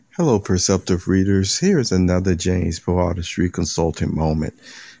Hello, perceptive readers. Here's another James Poe Artistry Consultant moment.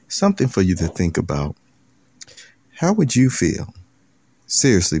 Something for you to think about. How would you feel?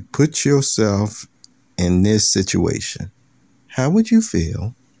 Seriously, put yourself in this situation. How would you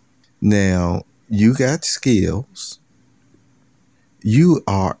feel? Now, you got skills. You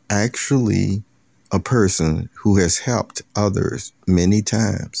are actually a person who has helped others many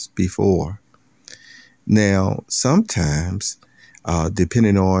times before. Now, sometimes,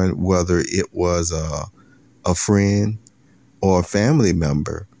 depending on whether it was a friend or a family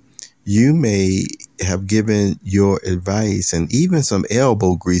member, you may have given your advice and even some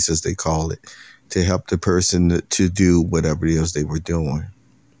elbow grease, as they call it, to help the person to do whatever it is they were doing.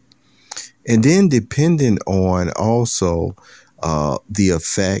 And then depending on also the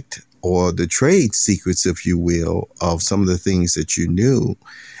effect or the trade secrets, if you will, of some of the things that you knew,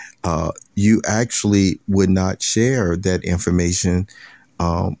 you actually would not share that information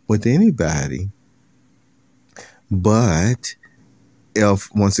with anybody. But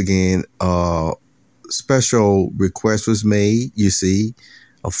if, once again, special request was made, you see,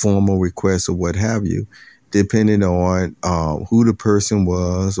 a formal request or what have you, depending on who the person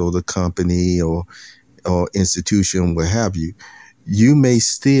was or the company or institution, what have you, you may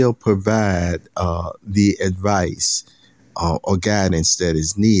still provide the advice or guidance that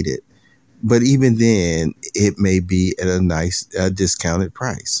is needed. But even then, it may be at a nice discounted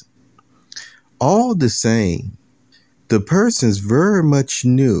price. All the same, the persons very much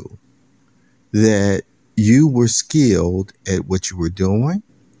knew that you were skilled at what you were doing,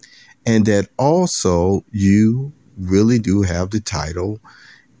 and that also you really do have the title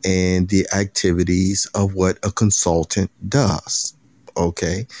and the activities of what a consultant does.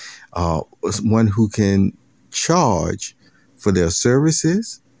 Okay. One who can charge for their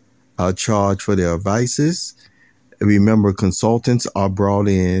services, charge for their advices. Remember, consultants are brought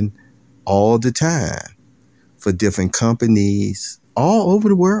in all the time for different companies all over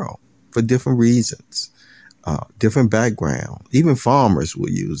the world for different reasons, different background. Even farmers will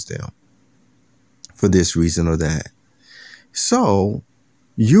use them for this reason or that. So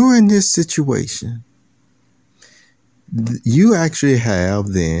you're in this situation. You actually have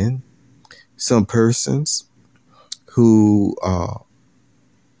then some persons who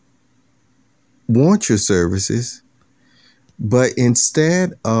want your services, but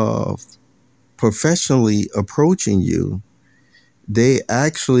instead of professionally approaching you, they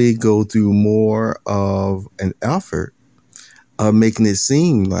actually go through more of an effort of making it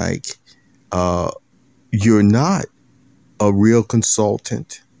seem like you're not a real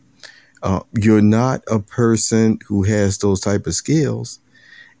consultant. You're not a person who has those type of skills,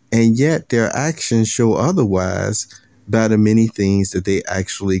 and yet their actions show otherwise by the many things that they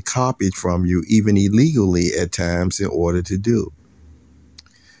actually copied from you, even illegally at times, in order to do.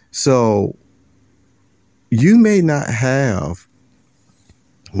 So you may not have,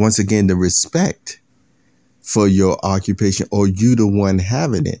 once again, the respect for your occupation, or you the one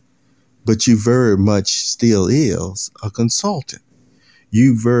having it, but you very much still is a consultant.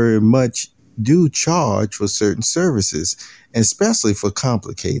 You very much do charge for certain services, especially for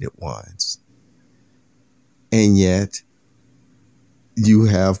complicated ones. And yet you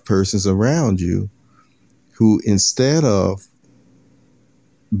have persons around you who, instead of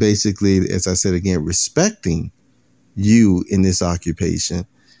basically, as I said again, respecting you in this occupation,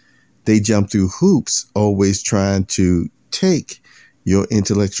 they jump through hoops, always trying to take your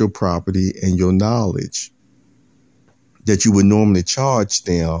intellectual property and your knowledge that you would normally charge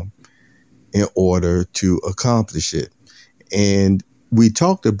them in order to accomplish it. And we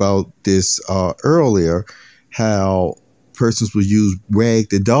talked about this earlier, how persons will use wag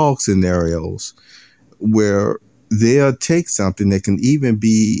the dog scenarios where they'll take something that can even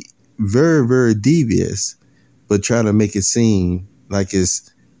be very, very devious, but try to make it seem like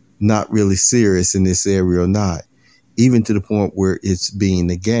it's not really serious in this area or not, even to the point where it's being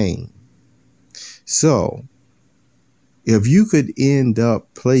a game. So if you could end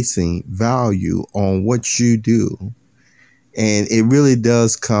up placing value on what you do, and it really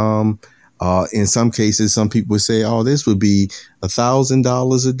does come, in some cases, some people would say, oh, this would be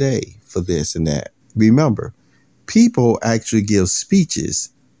 $1,000 a day for this and that. Remember, people actually give speeches.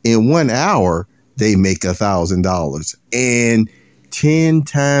 In 1 hour, they make $1,000, and 10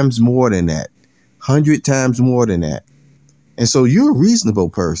 times more than that, 100 times more than that. And so you're a reasonable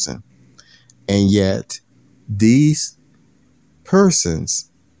person. And yet these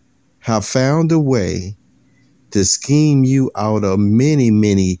persons have found a way to scheme you out of many,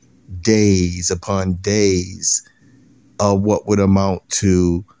 many days upon days of what would amount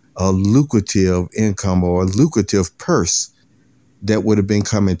to a lucrative income or a lucrative purse that would have been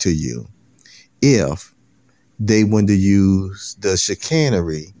coming to you if they wanted to use the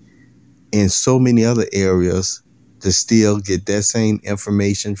chicanery in so many other areas to still get that same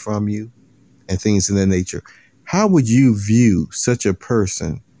information from you and things of that nature. How would you view such a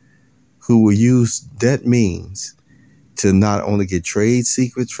person who will use that means to not only get trade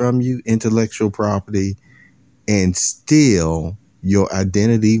secrets from you, intellectual property, and steal your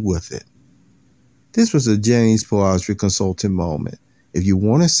identity with it? This was a James Poetry Consulting moment. If you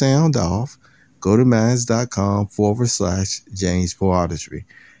want to sound off, go to minds.com/James Poetry.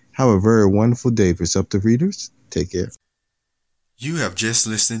 Have a very wonderful day, Perceptive Readers. Take care. You have just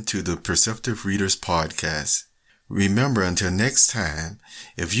listened to the Perceptive Readers podcast. Remember, until next time,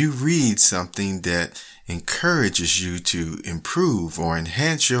 if you read something that encourages you to improve or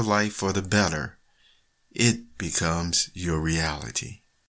enhance your life for the better, it becomes your reality.